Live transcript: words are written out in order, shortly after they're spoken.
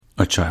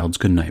Child's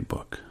Goodnight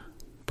Book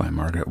by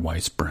Margaret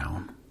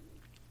Brown.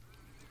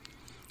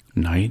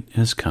 Night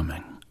is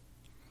coming.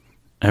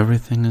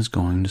 Everything is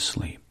going to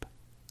sleep.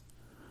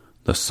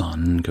 The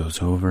sun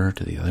goes over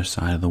to the other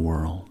side of the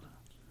world.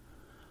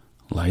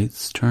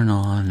 Lights turn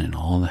on in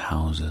all the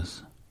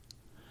houses.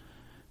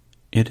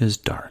 It is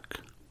dark.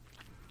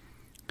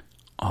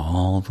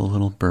 All the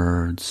little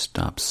birds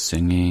stop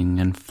singing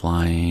and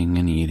flying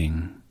and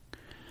eating,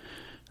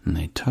 and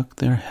they tuck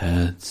their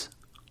heads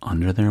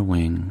under their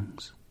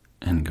wings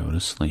and go to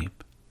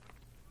sleep.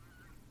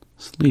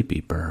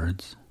 Sleepy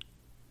birds.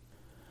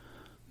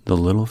 The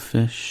little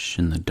fish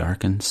in the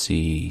darkened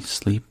sea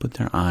sleep with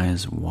their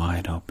eyes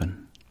wide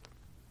open.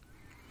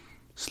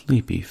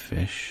 Sleepy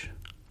fish.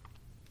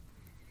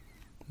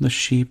 The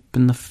sheep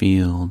in the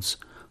fields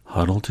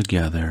huddle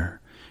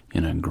together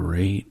in a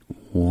great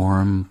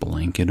warm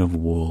blanket of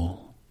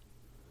wool.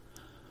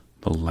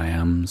 The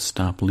lambs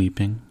stop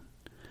leaping,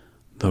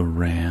 the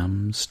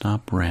rams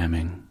stop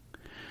ramming,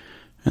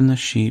 and the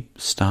sheep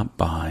stop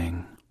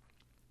baaing,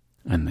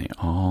 and they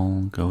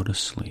all go to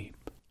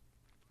sleep.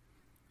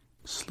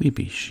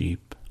 Sleepy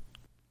sheep.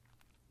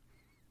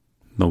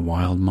 The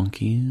wild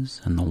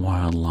monkeys and the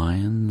wild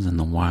lions and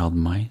the wild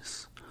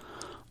mice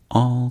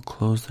all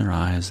close their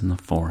eyes in the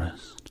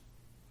forest.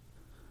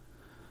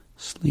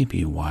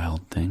 Sleepy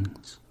wild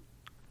things.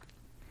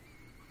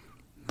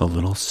 The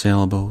little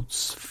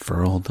sailboats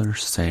furl their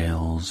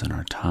sails and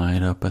are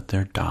tied up at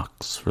their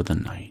docks for the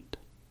night.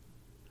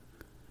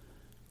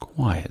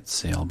 Quiet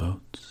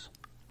sailboats.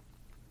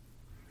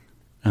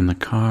 And the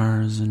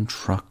cars and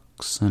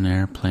trucks and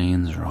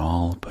airplanes are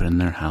all put in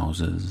their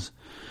houses,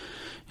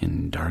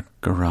 in dark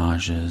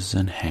garages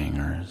and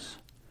hangars.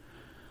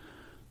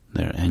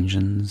 Their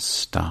engines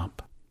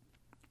stop.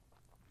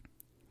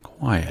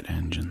 Quiet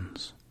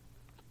engines.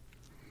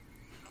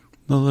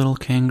 The little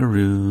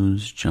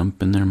kangaroos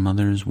jump in their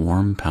mother's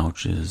warm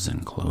pouches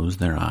and close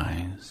their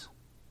eyes.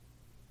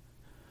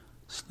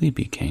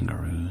 Sleepy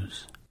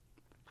kangaroos.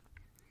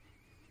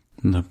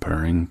 The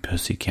purring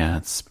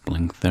pussycats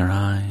blink their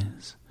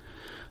eyes,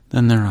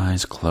 then their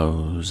eyes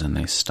close and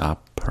they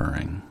stop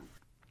purring.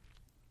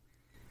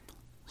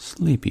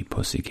 Sleepy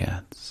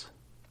pussycats.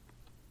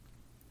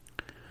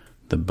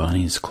 The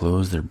bunnies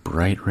close their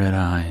bright red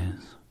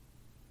eyes.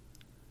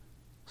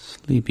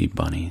 Sleepy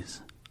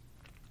bunnies.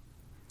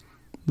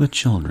 The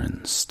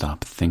children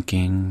stop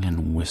thinking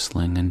and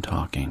whistling and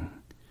talking.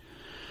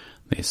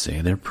 They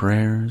say their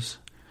prayers,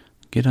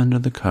 get under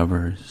the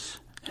covers,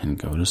 and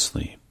go to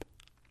sleep.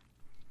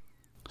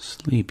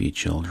 Sleepy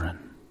children.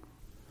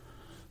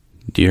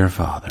 Dear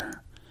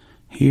Father,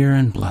 hear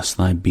and bless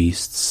thy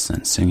beasts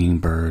and singing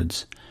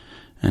birds,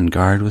 and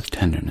guard with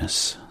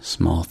tenderness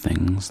small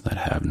things that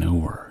have no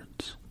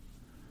words.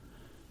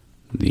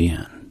 The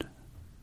end.